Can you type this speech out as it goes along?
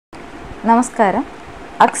നമസ്കാരം,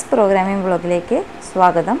 അക്സ് പ്രോഗ്രാമിംഗ് ബ്ലോഗിലേക്ക്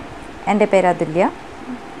സ്വാഗതം. എൻ്റെ പേര് അതുല്യ.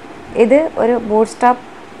 ഇത് ഒരു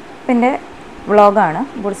ബൂട്ട്സ്ട്രാപ്പിൻ്റെ ബ്ലോഗാണ്.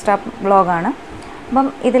 അപ്പം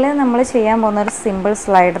ഇതിൽ നമ്മൾ ചെയ്യാൻ പോകുന്ന ഒരു സിമ്പിൾ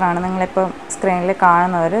സ്ലൈഡറാണ്. നിങ്ങളിപ്പോൾ സ്ക്രീനിൽ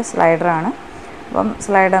കാണുന്ന ഒരു സ്ലൈഡറാണ്. അപ്പം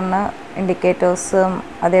സ്ലൈഡറിന് ഇൻഡിക്കേറ്റേഴ്സും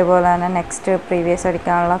അതേപോലെ തന്നെ നെക്സ്റ്റ് പ്രീവിയസ്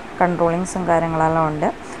അടിക്കാനുള്ള കൺട്രോളിങ്സും കാര്യങ്ങളെല്ലാം ഉണ്ട്.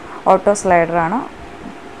 ഓട്ടോ സ്ലൈഡറാണ്.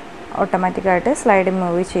 ഓട്ടോമാറ്റിക്കായിട്ട് സ്ലൈഡ്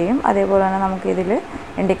മൂവ് ചെയ്യും. അതേപോലെ തന്നെ നമുക്കിതിൽ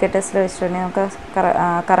ഇൻഡിക്കേറ്റേഴ്സിൽ വെച്ചിട്ടുണ്ടെങ്കിൽ നമുക്ക്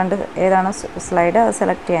കറണ്ട് ഏതാണ് സ്ലൈഡ് അത്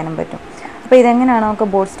സെലക്ട് ചെയ്യാനും പറ്റും. അപ്പോൾ ഇതെങ്ങനെയാണ് നമുക്ക്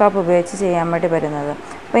ബൂട്ട്സ്ട്രാപ്പ് ഉപയോഗിച്ച് ചെയ്യാൻ വേണ്ടി പറ്റുന്നത്.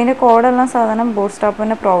 അപ്പോൾ ഇതിൻ്റെ കോഡെല്ലാം സാധാരണ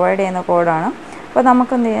ബൂട്ട്സ്ട്രാപ്പിനെ പ്രൊവൈഡ് ചെയ്യുന്ന കോഡാണ്. അപ്പോൾ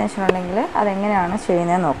നമുക്ക് എന്ത് ചെയ്യാന്ന് വെച്ചിട്ടുണ്ടെങ്കിൽ അതെങ്ങനെയാണ്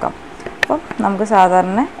ചെയ്യുന്നതെന്ന് നോക്കാം. അപ്പം നമുക്ക്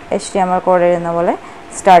സാധാരണ HTML കോഡ് എഴുതുന്ന പോലെ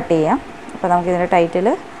സ്റ്റാർട്ട് ചെയ്യാം. അപ്പോൾ നമുക്കിതിൻ്റെ ടൈറ്റിൽ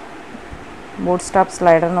ബൂട്ട്സ്ട്രാപ്പ്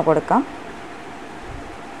സ്ലൈഡറിന് കൊടുക്കാം.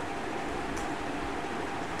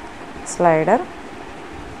 സ്ലൈഡർ.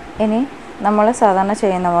 ഇനി നമ്മൾ സാധാരണ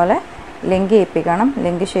ചെയ്യുന്ന പോലെ ലിങ്ക് ചെയ്യിപ്പിക്കണം.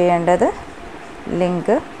 ലിങ്ക് ചെയ്യേണ്ടത്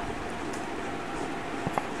ലിങ്ക്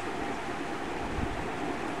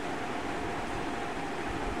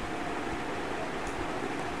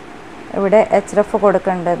ഇവിടെ href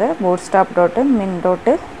കൊടുക്കേണ്ടത്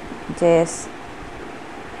bootstrap.min.js.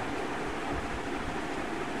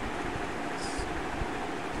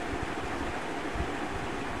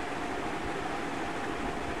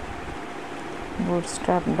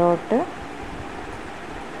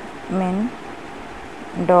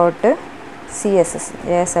 bootstrap.min.css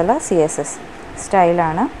JS അല്ല CSS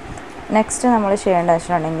സ്റ്റൈലാണ്. നെക്സ്റ്റ് നമ്മൾ ചെയ്യേണ്ടത്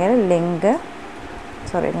വെച്ചിട്ടുണ്ടെങ്കിൽ ലിങ്ക്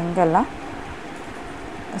അല്ല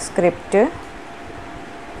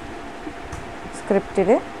സ്ക്രിപ്റ്റിൽ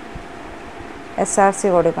src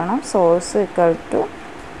കൊടുക്കണം. സോഴ്സ് ഈക്വൽ ടു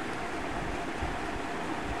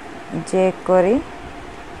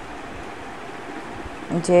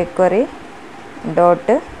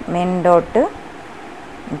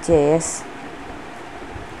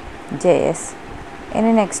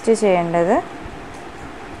ഇനി നെക്സ്റ്റ് ചെയ്യേണ്ടത്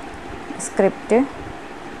സ്ക്രിപ്റ്റ്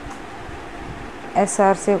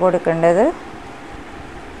src കൊടുക്കേണ്ടത്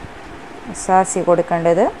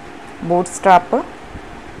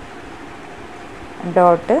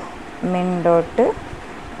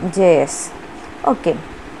bootstrap.min.js. ഓക്കെ.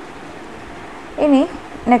 ഇനി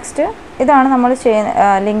നെക്സ്റ്റ് ഇതാണ് നമ്മൾ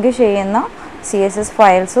ലിങ്ക് ചെയ്യുന്ന CSS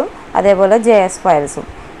ഫയൽസും അതേപോലെ JS ഫയൽസും.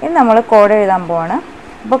 ഇനി നമ്മൾ കോഡ് എഴുതാൻ പോവാണ്.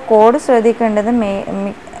 അപ്പോൾ കോഡ് ശ്രദ്ധിക്കേണ്ടത്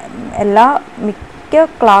മിക്ക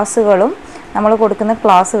ക്ലാസ്സുകളും നമ്മൾ കൊടുക്കുന്ന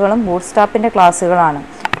ക്ലാസ്സുകളും ബൂട്ട്സ്ട്രാപ്പിൻ്റെ ക്ലാസ്സുകളാണ്.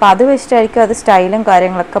 അപ്പോൾ അത് വെച്ചിട്ടായിരിക്കും അത് സ്റ്റൈലും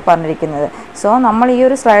കാര്യങ്ങളൊക്കെ പറഞ്ഞിരിക്കുന്നത്. സോ നമ്മൾ ഈ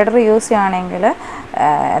ഒരു സ്ലൈഡർ യൂസ് ചെയ്യുകയാണെങ്കിൽ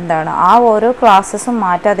ആ ഓരോ ക്ലാസ്സസും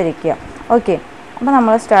മാറ്റാതിരിക്കുക. ഓക്കെ. അപ്പോൾ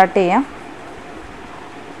നമ്മൾ സ്റ്റാർട്ട് ചെയ്യാം.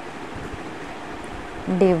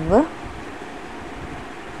 div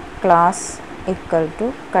class equal to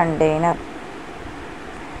container.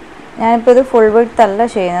 ഞാനിപ്പോൾ ഇത് ഫുൾ വിഡ്ത്ത് അല്ല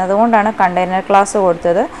ചെയ്യുന്നത്, അതുകൊണ്ടാണ് കണ്ടെയ്നർ ക്ലാസ്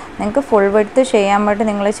കൊടുത്തത്. നിങ്ങൾക്ക് ഫുൾ വിഡ്ത്ത് ചെയ്യാൻ വേണ്ടി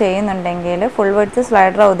നിങ്ങൾ ചെയ്യുന്നുണ്ടെങ്കിൽ, full width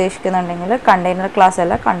slider ഉദ്ദേശിക്കുന്നുണ്ടെങ്കിൽ container class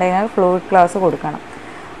അല്ല കണ്ടെയ്നർ ഫ്ലൂയിഡ് ക്ലാസ് കൊടുക്കണം.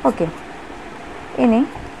 ഓക്കെ. ഇനി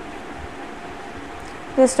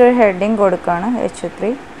ജസ്റ്റ് ഒരു ഹെഡിങ് കൊടുക്കുകയാണ്.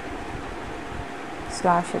 h3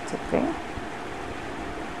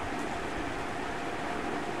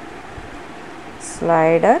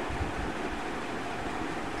 slider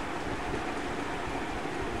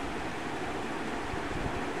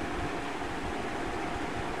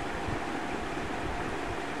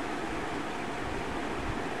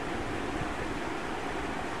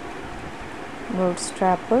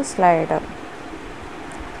bootstrap slider.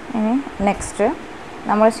 ഇനി നെക്സ്റ്റ്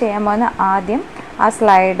നമ്മൾ ചെയ്യാൻ പോകുന്ന ആദ്യം ആ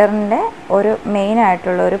സ്ലൈഡറിൻ്റെ ഒരു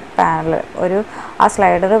മെയിനായിട്ടുള്ള ഒരു പാനൽ, ആ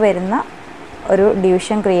സ്ലൈഡർ വരുന്ന ഒരു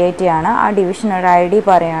ഡിവിഷൻ ക്രിയേറ്റ് ചെയ്യാണ്. ആ ഡിവിഷനൊരു ID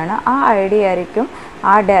പറയുകയാണ്. ആ ID ആയിരിക്കും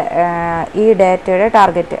ഈ ഡേറ്റയുടെ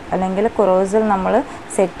ടാർഗറ്റ്. അല്ലെങ്കിൽ കുറോസൽ നമ്മൾ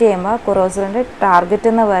സെറ്റ് ചെയ്യുമ്പോൾ കുറോസലിൻ്റെ ടാർഗറ്റ്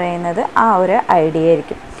എന്ന് പറയുന്നത് ആ ഒരു ID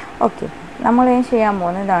ആയിരിക്കും. ഓക്കെ. നമ്മൾ ചെയ്യാൻ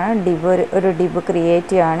പോകുന്നതാണ് ഒരു div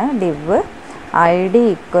ക്രിയേറ്റ് ചെയ്യാണ്. div ID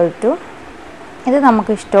ഈക്വൽ ടു, ഇത്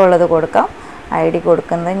നമുക്ക് ഇഷ്ടമുള്ളത് കൊടുക്കാം. ID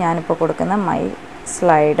കൊടുക്കുന്നത് ഞാനിപ്പോൾ കൊടുക്കുന്ന മൈ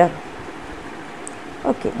സ്ലൈഡർ.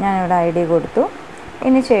 ഓക്കെ. ഞാനിവിടെ ID കൊടുത്തു.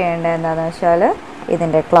 ഇനി ചെയ്യേണ്ടത് എന്താണെന്ന് വെച്ചാൽ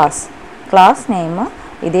ഇതിൻ്റെ ക്ലാസ് നെയിം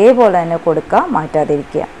ഇതേപോലെ തന്നെ കൊടുക്കുക,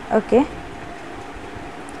 മാറ്റാതിരിക്കുക. Okay.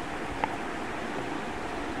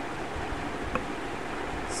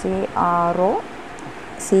 CAROUSEL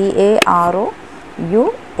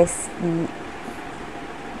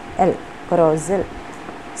ക്രോസൽ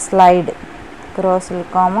slide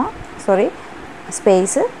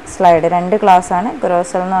space slide. 2 ക്ലാസ്സാണ്.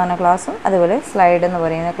 ക്രോസൽ എന്ന് പറഞ്ഞ ക്ലാസ്സും അതുപോലെ സ്ലൈഡ് എന്ന്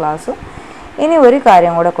പറയുന്ന ക്ലാസ്സും. ഇനി ഒരു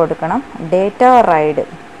കാര്യം കൂടെ കൊടുക്കണം. Data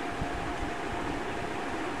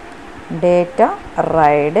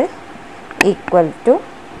ride equal to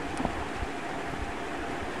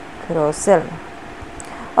carousel.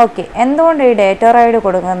 Okay, എന്തുകൊണ്ട് ഈ ഡേറ്റ റൈഡ്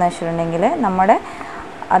കൊടുക്കുന്നതെന്ന് വെച്ചിട്ടുണ്ടെങ്കിൽ നമ്മുടെ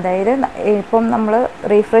അതായത് ഇപ്പം നമ്മൾ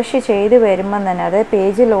റീഫ്രഷ് ചെയ്ത് വരുമ്പം തന്നെ, അതായത്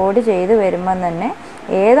പേജ് ലോഡ് ചെയ്ത് വരുമ്പം തന്നെ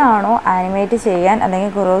ഏതാണോ ആനിമേറ്റ് ചെയ്യാൻ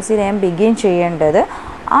അല്ലെങ്കിൽ ക്രോസ് ചെയ്യാൻ ബിഗിൻ ചെയ്യേണ്ടത്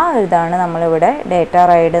ആ ഇതാണ് നമ്മളിവിടെ ഡേറ്റ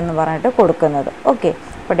റൈഡ് എന്ന് പറഞ്ഞിട്ട് കൊടുക്കുന്നത്. ഓക്കെ,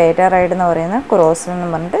 അപ്പോൾ ഡേറ്റ റൈഡ് എന്ന് പറയുന്നത് ക്രോസ് എന്ന്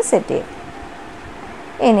പറഞ്ഞിട്ട് സെറ്റ് ചെയ്യും.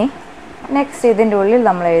 ഇനി നെക്സ്റ്റ് ഇതിൻ്റെ ഉള്ളിൽ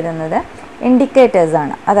നമ്മൾ എഴുതുന്നത്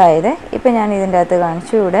ഇൻഡിക്കേറ്റേഴ്സാണ്. അതായത് ഇപ്പം ഞാൻ ഇതിൻ്റെ അകത്ത്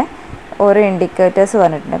കാണിച്ചു, ഇവിടെ ഓരോ ഇൻഡിക്കേറ്റേഴ്സ്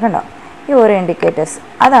പറഞ്ഞിട്ടുണ്ട്, കണ്ടോ? ഈ ഓരോ ഇൻഡിക്കേറ്റേഴ്സ്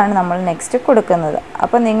അതാണ് നമ്മൾ നെക്സ്റ്റ് കൊടുക്കുന്നത്.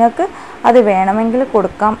 അപ്പോൾ നിങ്ങൾക്ക് അത് വേണമെങ്കിൽ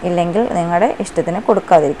കൊടുക്കാം, ഇല്ലെങ്കിൽ നിങ്ങളുടെ ഇഷ്ടത്തിന്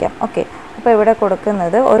കൊടുക്കാതിരിക്കാം. ഓക്കെ, അപ്പോൾ ഇവിടെ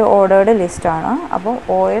കൊടുക്കുന്നത് ഒരു ഓർഡേർഡ് ലിസ്റ്റാണ്. അപ്പോൾ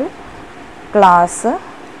oil class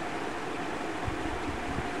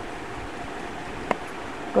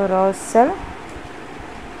carousel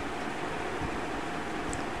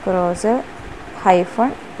hyphen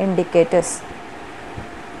indicators.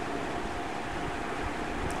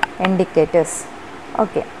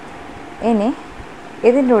 Okay, ഇനി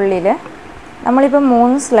ഇതിൻ്റെ ഉള്ളിൽ നമ്മളിപ്പോൾ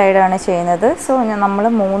 3 സ്ലൈഡാണ് ചെയ്യുന്നത്. സോ നമ്മൾ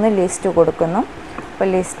 3 ലിസ്റ്റ് കൊടുക്കുന്നു. അപ്പോൾ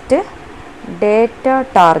ലിസ്റ്റ് ഡേറ്റ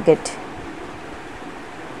ടാർഗറ്റ്,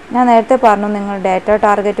 ഞാൻ നേരത്തെ പറഞ്ഞു നിങ്ങൾ ഡേറ്റ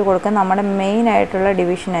ടാർഗറ്റ് കൊടുക്കുക നമ്മുടെ മെയിൻ ആയിട്ടുള്ള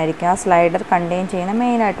ഡിവിഷൻ ആയിരിക്കും, ആ സ്ലൈഡർ കണ്ടെയ്ൻ ചെയ്യുന്ന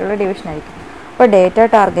മെയിൻ ആയിട്ടുള്ള ഡിവിഷൻ ആയിരിക്കും. അപ്പോൾ ഡേറ്റ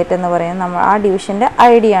ടാർഗറ്റ് എന്ന് പറയുന്നത് നമ്മൾ ആ ഡിവിഷൻ്റെ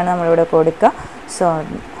ഐ ഡി ആണ് നമ്മളിവിടെ കൊടുക്കുക. സോ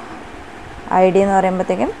ഐ ഡി എന്ന്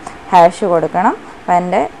പറയുമ്പോഴത്തേക്കും ഹാഷ് കൊടുക്കണം. അപ്പോൾ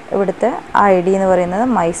എൻ്റെ ഇവിടുത്തെ ഐ ഡി എന്ന് പറയുന്നത്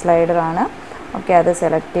മൈ സ്ലൈഡറാണ്. ഓക്കെ, അത്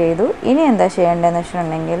സെലക്ട് ചെയ്തു. ഇനി എന്താ ചെയ്യേണ്ടതെന്ന്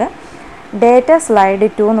വെച്ചിട്ടുണ്ടെങ്കിൽ ഡേറ്റ സ്ലൈഡ്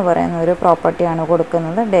 2 എന്ന് പറയുന്ന ഒരു പ്രോപ്പർട്ടിയാണ്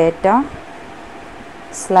കൊടുക്കുന്നത്. Data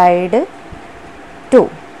slide 2.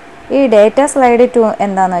 ഈ ഡേറ്റ സ്ലൈഡ് 2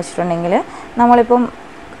 എന്താണെന്ന് വെച്ചിട്ടുണ്ടെങ്കിൽ നമ്മളിപ്പം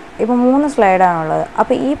 3 സ്ലൈഡാണുള്ളത്.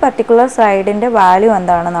 അപ്പോൾ ഈ പർട്ടിക്കുലർ സ്ലൈഡിൻ്റെ വാല്യൂ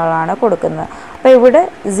എന്താണെന്നുള്ളതാണ് കൊടുക്കുന്നത്. അപ്പോൾ ഇവിടെ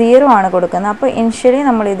 0 ആണ് കൊടുക്കുന്നത്. അപ്പോൾ ഇനിഷ്യലി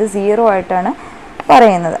നമ്മളിത് 0 ആയിട്ടാണ്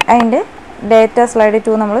പറയുന്നത്. അതിൻ്റെ ഡേറ്റ സ്ലൈഡ്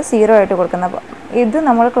 2 നമ്മൾ 0 ആയിട്ട് കൊടുക്കുന്നത്. അപ്പോൾ ഇത്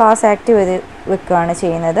നമ്മൾ ക്ലാസ് ആക്റ്റീവ് ചെയ്ത് വെക്കുകയാണ്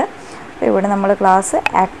ചെയ്യുന്നത്. അപ്പോൾ ഇവിടെ നമ്മൾ ക്ലാസ്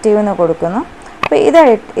ആക്റ്റീവ് എന്ന് കൊടുക്കുന്നു. അപ്പോൾ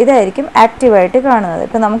ഇതായിരിക്കും ആക്റ്റീവായിട്ട് കാണുന്നത്.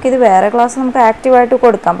 ഇപ്പോൾ നമുക്കിത് വേറെ ക്ലാസ് നമുക്ക് ആക്റ്റീവായിട്ട്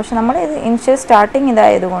കൊടുക്കാം, പക്ഷെ നമ്മൾ ഇത് ഇനിഷ്യൽ സ്റ്റാർട്ടിങ്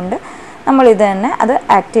ഇതായതുകൊണ്ട് നമ്മളിത് തന്നെ അത്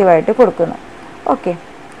ആക്റ്റീവായിട്ട് കൊടുക്കുന്നു. ഓക്കെ,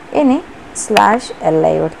 ഇനി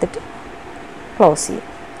 /li കൊടുത്തിട്ട് ക്ലോസ് ചെയ്യും.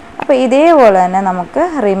 അപ്പോൾ ഇതേപോലെ തന്നെ നമുക്ക്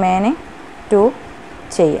റിമൈനിങ് 2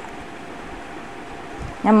 ചെയ്യാം.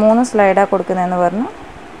 ഞാൻ 3 സ്ലൈഡാണ് കൊടുക്കുന്നതെന്ന് പറഞ്ഞു.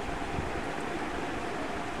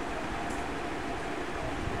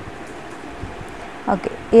 ഓക്കെ,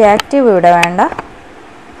 ഈ ആക്റ്റീവ് ഇവിടെ വേണ്ട.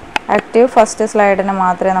 ആക്റ്റീവ് ഫസ്റ്റ് സ്ലൈഡിന്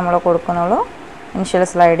മാത്രമേ നമ്മൾ കൊടുക്കുന്നുള്ളൂ, ഇനിഷ്യൽ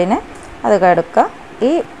സ്ലൈഡിന് അത് എടുക്കുക.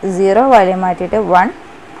 ഈ 0 വാല്യൂ മാറ്റിയിട്ട് 1,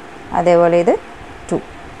 അതേപോലെ ഇത് 2.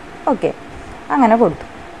 ഓക്കെ, അങ്ങനെ കൊടുത്തു.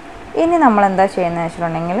 ഇനി നമ്മൾ എന്താ ചെയ്യുന്നത്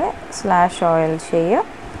വെച്ചിട്ടുണ്ടെങ്കിൽ /oil ചെയ്യുക.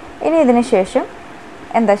 ഇനി ഇതിന് ശേഷം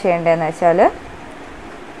എന്താ ചെയ്യേണ്ടതെന്ന് വെച്ചാൽ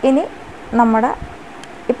ഇനി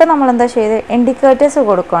ഇപ്പം നമ്മളെന്താ ചെയ്തത്, ഇൻഡിക്കേറ്റേഴ്സ്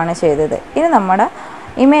കൊടുക്കുകയാണ് ചെയ്തത്. ഇനി നമ്മുടെ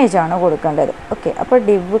ഇമേജാണ് കൊടുക്കേണ്ടത്. ഓക്കെ, അപ്പോൾ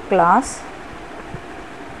div class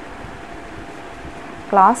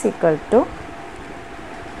equal to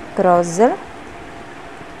carousel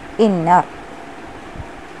inner.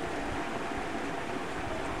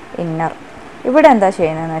 ഇവിടെ എന്താ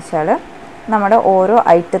ചെയ്യുന്നതെന്ന് വെച്ചാൽ നമ്മുടെ ഓരോ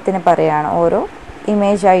ഐറ്റത്തിന് പറയുകയാണ്, ഓരോ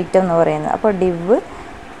ഇമേജ് ഐറ്റം എന്ന് പറയുന്നത്. അപ്പോൾ div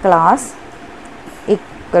class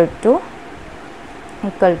equal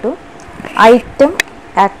to item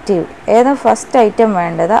active. ഏതാ ഫസ്റ്റ് ഐറ്റം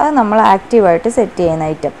വേണ്ടത് അത് നമ്മൾ ആക്റ്റീവായിട്ട് സെറ്റ് ചെയ്യുന്ന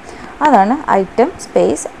ഐറ്റം, അതാണ് ഐറ്റം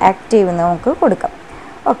സ്പേസ് ആക്റ്റീവ് എന്ന് നമുക്ക് കൊടുക്കാം.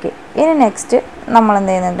 ഓക്കെ, ഇനി നെക്സ്റ്റ് നമ്മൾ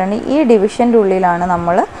എന്ത് ചെയ്യുന്നുണ്ടെങ്കിൽ ഈ ഡിവിഷൻ്റെ ഉള്ളിലാണ്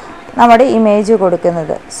നമ്മൾ നമ്മുടെ ഇമേജ്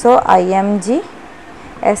കൊടുക്കുന്നത്. So img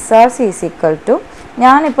src is equal to,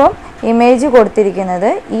 ഞാനിപ്പോൾ ഇമേജ് കൊടുത്തിരിക്കുന്നത്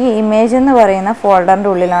ഈ ഇമേജ് എന്ന് പറയുന്ന ഫോൾഡറിൻ്റെ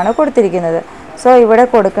ഉള്ളിലാണ് കൊടുത്തിരിക്കുന്നത്. സോ ഇവിടെ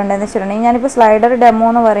കൊടുക്കേണ്ടതെന്ന് വെച്ചിട്ടുണ്ടെങ്കിൽ ഞാനിപ്പോൾ സ്ലൈഡർ ഡെമോ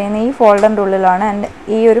എന്ന് പറയുന്ന ഈ ഫോൾഡറിൻ്റെ ഉള്ളിലാണ് എൻ്റെ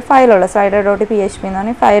ഈ ഒരു ഫയലുള്ളത്, slider.php എന്ന്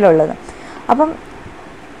പറഞ്ഞ ഫയലുള്ളത്. അപ്പം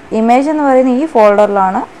ഇമേജ് എന്ന് പറയുന്ന ഈ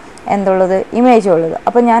ഫോൾഡറിലാണ് എന്തുള്ളത്, ഇമേജ് ഉള്ളത്.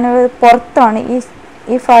 അപ്പം ഞാനൊരു പുറത്താണ്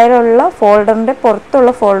ഈ ഫയലുള്ള ഫോൾഡറിൻ്റെ പുറത്തുള്ള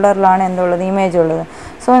ഫോൾഡറിലാണ് എന്തുള്ളത്, ഇമേജ് ഉള്ളത്.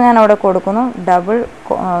 സോ ഞാൻ അവിടെ കൊടുക്കുന്നു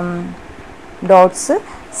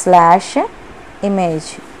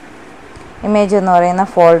 $/image എന്ന് പറയുന്ന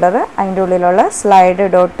ഫോൾഡർ, അതിൻ്റെ ഉള്ളിലുള്ള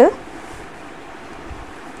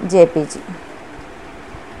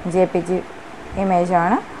slide.jpg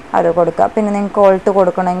ഇമേജാണ്, അത് കൊടുക്കുക. പിന്നെ നിങ്ങൾക്ക് ഓൾട്ട്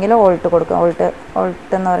കൊടുക്കണമെങ്കിൽ ഓൾട്ട് കൊടുക്കുക.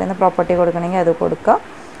 ഓൾട്ട് എന്ന് പറയുന്ന പ്രോപ്പർട്ടി കൊടുക്കണമെങ്കിൽ അത് കൊടുക്കുക.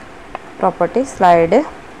 Property slide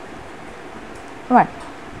 1.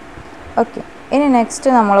 ഓക്കെ, ഇനി നെക്സ്റ്റ്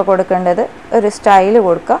നമ്മൾ കൊടുക്കേണ്ടത് ഒരു സ്റ്റൈൽ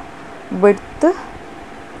കൊടുക്കുക. വിഡ്ത്ത്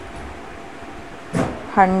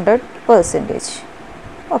 100%.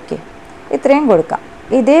 ഓക്കെ, ഇത്രയും കൊടുക്കാം.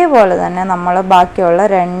 ഇതേപോലെ തന്നെ നമ്മൾ ബാക്കിയുള്ള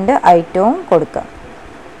 2 ഐറ്റവും കൊടുക്കാം.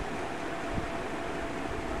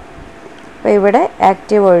 അപ്പോൾ ഇവിടെ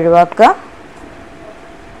ആക്റ്റീവ് ഒഴിവാക്കുക,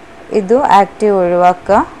 ഇതും ആക്റ്റീവ്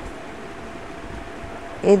ഒഴിവാക്കുക.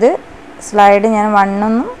 ഇത് സ്ലൈഡ് ഞാൻ 1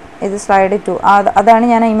 എന്നും ഇത് സ്ലൈഡ് 2, അതാണ്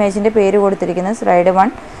ഞാൻ ഇമേജിൻ്റെ പേര് കൊടുത്തിരിക്കുന്നത്. സ്ലൈഡ്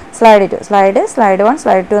 1 സ്ലൈഡ് 2 സ്ലൈഡ് 1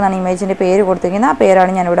 സ്ലൈഡ് 2 എന്നാണ് ഇമേജിൻ്റെ പേര് കൊടുത്തിരിക്കുന്നത്. ആ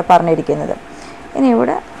പേരാണ് ഞാനിവിടെ പറഞ്ഞിരിക്കുന്നത്. ഇനി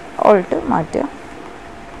ഇവിടെ ഓൾട്ട് മാറ്റുക.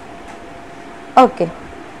 ഓക്കെ,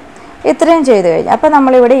 ഇത്രയും ചെയ്ത് കഴിഞ്ഞു. അപ്പോൾ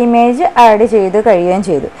നമ്മളിവിടെ ഇമേജ് ആഡ് ചെയ്ത് കഴിയുകയും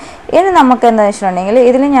ചെയ്തു. ഇനി നമുക്ക് എന്താണെന്ന് വെച്ചിട്ടുണ്ടെങ്കിൽ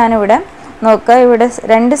ഇതിൽ ഞാനിവിടെ നോക്കുക, ഇവിടെ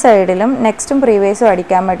 2 സൈഡിലും നെക്സ്റ്റും പ്രീവിയസും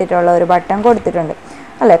അടിക്കാൻ വേണ്ടിയിട്ടുള്ള ഒരു ബട്ടൺ കൊടുത്തിട്ടുണ്ട്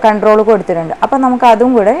അല്ലേ, കൺട്രോൾ കൊടുത്തിട്ടുണ്ട്. അപ്പോൾ നമുക്ക് അതും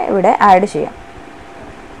കൂടെ ഇവിടെ ആഡ് ചെയ്യാം.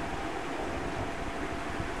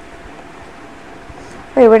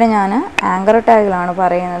 അപ്പോൾ ഇവിടെ ഞാൻ ആങ്കർ ടാഗിലാണ്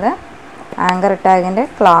പറയുന്നത്. ആങ്കർ ടാഗിൻ്റെ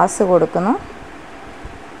ക്ലാസ് കൊടുക്കുന്നു.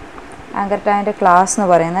 ആങ്കർ ടാഗിൻ്റെ ക്ലാസ് എന്ന്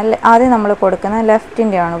പറയുന്നത് ആദ്യം നമ്മൾ കൊടുക്കുന്ന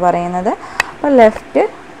ലെഫ്റ്റിൻ്റെ ആണ് പറയുന്നത്. അപ്പോൾ ലെഫ്റ്റ്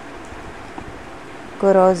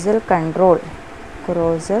ക്രോസൽ കൺട്രോൾ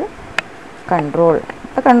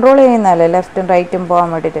അപ്പോൾ കൺട്രോൾ ചെയ്യുന്നതല്ലേ ലെഫ്റ്റും റൈറ്റും പോകാൻ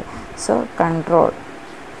വേണ്ടിയിട്ട്. സോ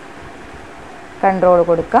കൺട്രോൾ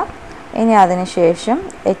കൊടുക്കുക. ഇനി അതിന് ശേഷം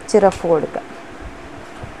href കൊടുക്കുക.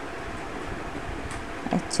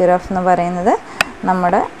 href എന്ന് പറയുന്നത്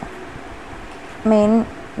നമ്മുടെ മെയിൻ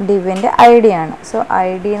ഡിവിൻ്റെ ID ആണ്. സോ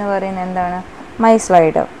ID എന്ന് പറയുന്നത് എന്താണ്, മൈ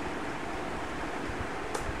സ്ലൈഡർ.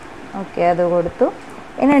 ഓക്കെ, അത് കൊടുത്തു.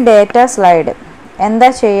 ഇനി ഡേറ്റ സ്ലൈഡ് എന്താ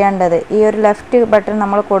ചെയ്യേണ്ടത്, ഈ ഒരു ലെഫ്റ്റ് ബട്ടൺ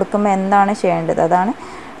നമ്മൾ കൊടുക്കുമ്പോൾ എന്താണ് ചെയ്യേണ്ടത്, അതാണ്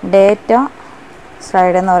ഡേറ്റ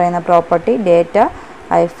സ്ലൈഡ് എന്ന് പറയുന്ന property. Data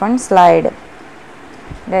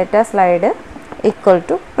slide equal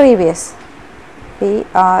to previous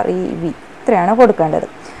PREV ഇത്രയാണ് കൊടുക്കേണ്ടത്.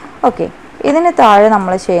 ഓക്കെ, ഇതിന് താഴെ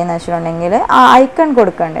നമ്മൾ ചെയ്യുന്നത് വെച്ചിട്ടുണ്ടെങ്കിൽ ആ ഐക്കൺ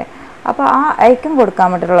കൊടുക്കണ്ടേ. അപ്പോൾ ആ ഐക്കൺ കൊടുക്കാൻ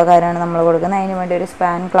വേണ്ടിയിട്ടുള്ള കാര്യമാണ് നമ്മൾ കൊടുക്കുന്നത്. അതിന് വേണ്ടി ഒരു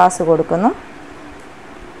സ്പാൻ ക്ലാസ് കൊടുക്കുന്നു.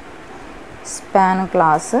 സ്പാൻ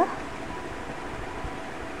ക്ലാസ്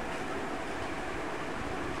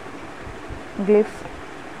ഗ്ലിഫ്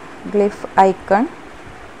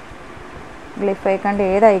ഐക്കണിൻ്റെ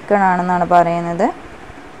ഏത് ഐക്കൺ ആണെന്നാണ് പറയുന്നത്.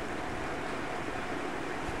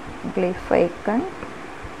 Glyph icon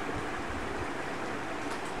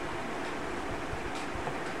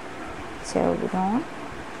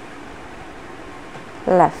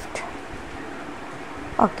left.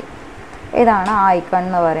 ഓക്കെ, ഇതാണ് ആ ഐക്കൺ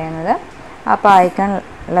എന്ന് പറയുന്നത്. അപ്പോൾ ഐക്കൺ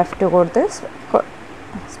ലെഫ്റ്റ് കൊടുത്ത്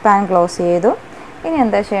സ്പാൻ ക്ലോസ് ചെയ്തു. ഇനി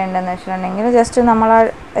എന്താ ചെയ്യേണ്ടതെന്ന് വെച്ചിട്ടുണ്ടെങ്കിൽ ജസ്റ്റ് നമ്മൾ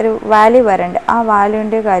ഒരു വാല്യൂ വരേണ്ട, ആ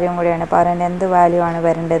വാല്യൂവിൻ്റെ കാര്യം കൂടിയാണ് പറയേണ്ടത്, എന്ത് വാല്യൂ ആണ്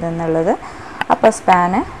വരേണ്ടത് എന്നുള്ളത്. അപ്പോൾ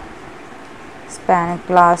span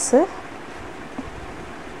class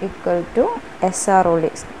equal to SR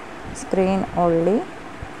only, screen only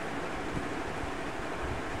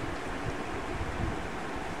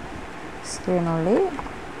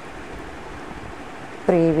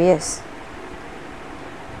previous.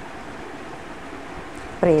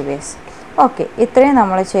 Okay, ഇത്രയും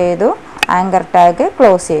നമ്മൾ ചെയ്തു. ആങ്കർ ടാഗ്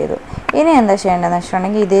ക്ലോസ് ചെയ്തു. ഇനി എന്താ ചെയ്യേണ്ടതെന്ന്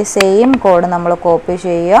വെച്ചിട്ടുണ്ടെങ്കിൽ ഇതേ സെയിം കോഡ് നമ്മൾ കോപ്പി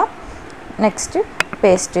ചെയ്യുക, നെക്സ്റ്റ്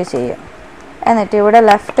പേസ്റ്റ് ചെയ്യുക. എന്നിട്ട് ഇവിടെ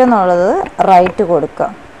ലെഫ്റ്റ് എന്നുള്ളത് റൈറ്റ് കൊടുക്കുക.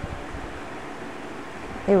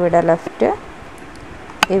 ഇവിടെ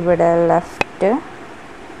ലെഫ്റ്റ്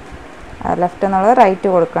എന്നുള്ളത് റൈറ്റ്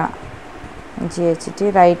കൊടുക്കണം. GHT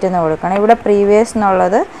റൈറ്റ് എന്ന് കൊടുക്കണം. ഇവിടെ പ്രീവിയസ്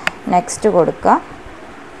എന്നുള്ളത് നെക്സ്റ്റ് കൊടുക്കുക.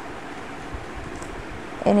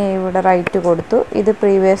 ഇനി ഇവിടെ റൈറ്റ് കൊടുത്തു, ഇത്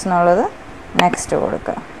പ്രീവിയസ് എന്നുള്ളത് നെക്സ്റ്റ്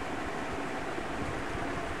കൊടുക്കുക.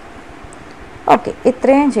 ഓക്കെ,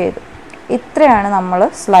 ഇത്രയും ചെയ്തു. ഇത്രയാണ് നമ്മൾ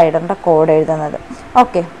സ്ലൈഡറിൻ്റെ കോഡ് എഴുതുന്നത്.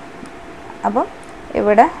 ഓക്കെ, അപ്പം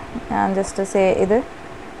ഇവിടെ ഞാൻ ജസ്റ്റ് ഇത്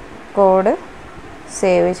കോഡ്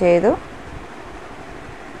സേവ് ചെയ്തു.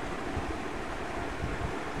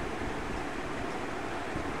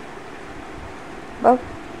 അപ്പോൾ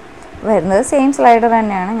വരുന്നത് സെയിം സ്ലൈഡർ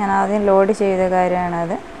തന്നെയാണ്. ഞാൻ ആദ്യം ലോഡ് ചെയ്ത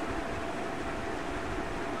കാര്യമാണത്.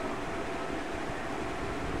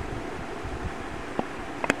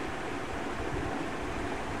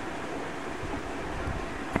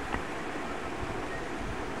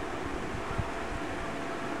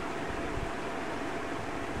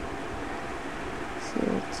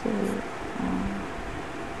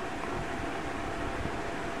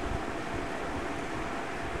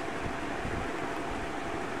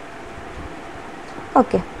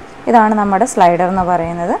 ഓക്കെ, ഇതാണ് നമ്മുടെ സ്ലൈഡർ എന്ന്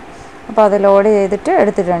പറയുന്നത്. അപ്പോൾ അത് ലോഡ് ചെയ്തിട്ട്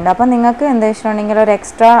എടുത്തിട്ടുണ്ട്. അപ്പം നിങ്ങൾക്ക് എന്താ വെച്ചിട്ടുണ്ടെങ്കിൽ ഒരു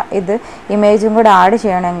എക്സ്ട്രാ ഇത് ഇമേജും കൂടെ ആഡ്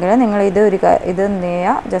ചെയ്യണമെങ്കിൽ നിങ്ങൾ ഇത് എന്ത്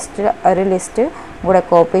ചെയ്യുക, ജസ്റ്റ് ഒരു ലിസ്റ്റ് കൂടെ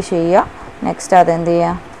കോപ്പി ചെയ്യുക. നെക്സ്റ്റ് അതെന്ത്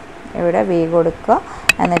ചെയ്യുക, ഇവിടെ V കൊടുക്കുക,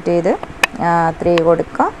 എന്നിട്ട് ഇത് 3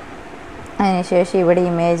 കൊടുക്കുക. അതിനുശേഷം ഇവിടെ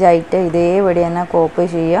ഇമേജ് ആയിട്ട് ഇതേപടി തന്നെ കോപ്പി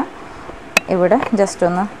ചെയ്യുക. ഇവിടെ ജസ്റ്റ്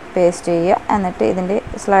ഒന്ന് പേസ്റ്റ് ചെയ്യുക. എന്നിട്ട് ഇതിൻ്റെ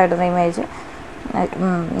സ്ലൈഡർ ഇമേജ്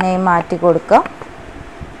നെയിം മാറ്റി കൊടുക്കുക.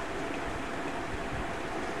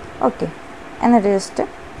 ഓക്കെ, എന്നിട്ട് ജസ്റ്റ്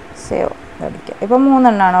അടിക്കുക. ഇപ്പോൾ 3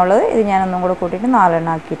 എണ്ണമാണ് ഉള്ളത്. ഇത് ഞാനൊന്നും കൂടെ കൂട്ടിയിട്ട് 4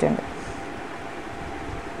 എണ്ണം ആക്കിയിട്ടുണ്ട്.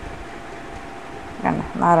 കണ്ടോ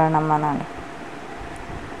 4 എണ്ണം വന്നാണ്ട്.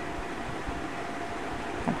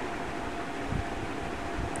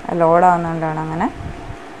 ലോഡാവുന്നതുകൊണ്ടാണ് അങ്ങനെ.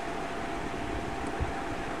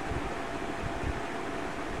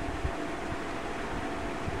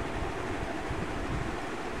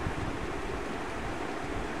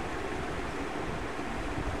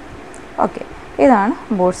 ഓക്കെ, ഇതാണ്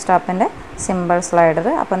ബൂട്ട്സ്ട്രാപ്പിൻ്റെ സിമ്പിൾ സ്ലൈഡർ.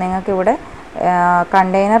 അപ്പോൾ നിങ്ങൾക്ക് ഇവിടെ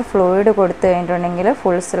കണ്ടെയ്നർ ഫ്ലൂയിഡ് കൊടുത്തു കഴിഞ്ഞിട്ടുണ്ടെങ്കിൽ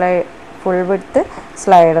ഫുൾ വിഡ്ത്ത്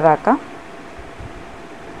സ്ലൈഡർ ആക്കാം.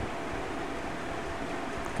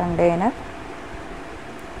 കണ്ടെയ്നർ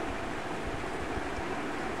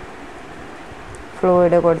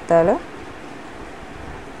ഫ്ലൂയിഡ് കൊടുത്താൽ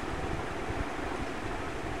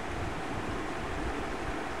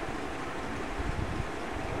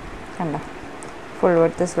കണ്ടോ ഫുൾ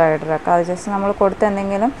വിഡ്ത്ത് സ്ലൈഡർ ആക്കാം. അത് ജസ്റ്റ് നമ്മൾ കൊടുത്ത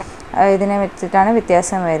എന്തെങ്കിലും ഇതിനെ വെച്ചിട്ടാണ്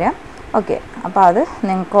വ്യത്യാസം വരിക. ഓക്കെ, അപ്പോൾ അത്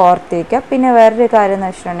നിങ്ങൾക്ക് ഓർത്തിരിക്കുക. പിന്നെ വേറൊരു കാര്യം എന്ന്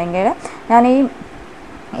വെച്ചിട്ടുണ്ടെങ്കിൽ ഞാൻ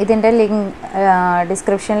ഇതിൻ്റെ ലിങ്ക്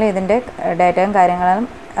ഡിസ്ക്രിപ്ഷനിൽ ഇതിൻ്റെ ഡാറ്റയും കാര്യങ്ങളും,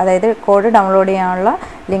 അതായത് കോഡ് ഡൗൺലോഡ് ചെയ്യാനുള്ള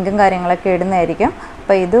ലിങ്കും കാര്യങ്ങളൊക്കെ ഇടുന്നതായിരിക്കും.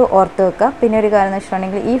 അപ്പോൾ ഇത് ഓർത്ത് വെക്കുക. പിന്നെ ഒരു കാര്യം എന്ന്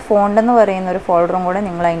വെച്ചിട്ടുണ്ടെങ്കിൽ ഈ ഫോണ്ട് എന്ന് പറയുന്ന ഒരു ഫോൾഡറും കൂടെ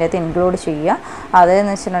നിങ്ങൾ അതിൻ്റെ അകത്ത് ഇൻക്ലൂഡ് ചെയ്യുക.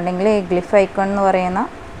 അതെന്ന് വെച്ചിട്ടുണ്ടെങ്കിൽ ഈ ഗ്ലിഫ് ഐക്കൺ എന്ന്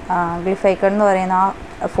പറയുന്ന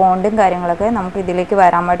ആ ഫോണ്ടും കാര്യങ്ങളൊക്കെ നമുക്ക് ഇതിലേക്ക്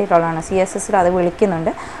വരാൻ വേണ്ടിയിട്ടുള്ളതാണ്. CSSൽ അത്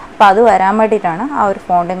വിളിക്കുന്നുണ്ട്. അപ്പോൾ അത് വരാൻ വേണ്ടിയിട്ടാണ് ആ ഒരു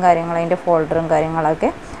ഫോണ്ടും കാര്യങ്ങളും അതിൻ്റെ ഫോൾഡറും കാര്യങ്ങളൊക്കെ.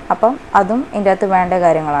 അപ്പം അതും ഇതിൻ്റെ അകത്ത് വേണ്ട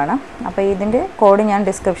കാര്യങ്ങളാണ്. അപ്പോൾ ഇതിൻ്റെ കോഡ് ഞാൻ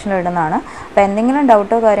ഡിസ്ക്രിപ്ഷനിൽ ഇടുന്നതാണ്. അപ്പോൾ എന്തെങ്കിലും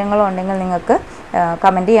ഡൗട്ടോ കാര്യങ്ങളോ ഉണ്ടെങ്കിൽ നിങ്ങൾക്ക്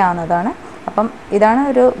കമൻറ്റ് ചെയ്യാവുന്നതാണ്. അപ്പം ഇതാണ്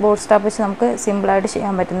ഒരു ബൂട്ട്സ്ട്രാപ്പ് വെച്ച് നമുക്ക് സിമ്പിളായിട്ട്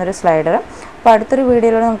ചെയ്യാൻ പറ്റുന്നൊരു സ്ലൈഡർ. അപ്പോൾ അടുത്തൊരു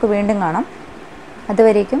വീഡിയോയിലൂടെ നമുക്ക് വീണ്ടും കാണാം.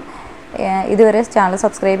 അതുവരേക്കും ഇതുവരെ ചാനൽ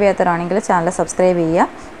സബ്സ്ക്രൈബ് ചെയ്യാത്തവരാണെങ്കിൽ ചാനൽ സബ്സ്ക്രൈബ് ചെയ്യുക.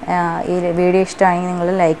 ഈ വീഡിയോ ഇഷ്ടമാണെങ്കിൽ നിങ്ങൾ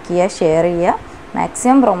ലൈക്ക് ചെയ്യുക, ഷെയർ ചെയ്യുക,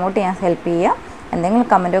 മാക്സിമം പ്രൊമോട്ട് ചെയ്യാൻ ഹെൽപ്പ് ചെയ്യുക. എന്തെങ്കിലും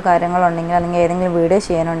കമൻറ്റോ കാര്യങ്ങളോ ഉണ്ടെങ്കിൽ അല്ലെങ്കിൽ ഏതെങ്കിലും വീഡിയോ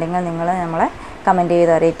ചെയ്യാനുണ്ടെങ്കിൽ നിങ്ങൾ നമ്മളെ കമൻറ്റ്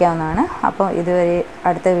ചെയ്ത് അറിയിക്കാവുന്നതാണ്. അപ്പോൾ ഇതുവരെ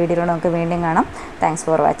അടുത്ത വീഡിയോയിലൂടെ നമുക്ക് വീണ്ടും കാണാം. Thanks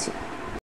for watching.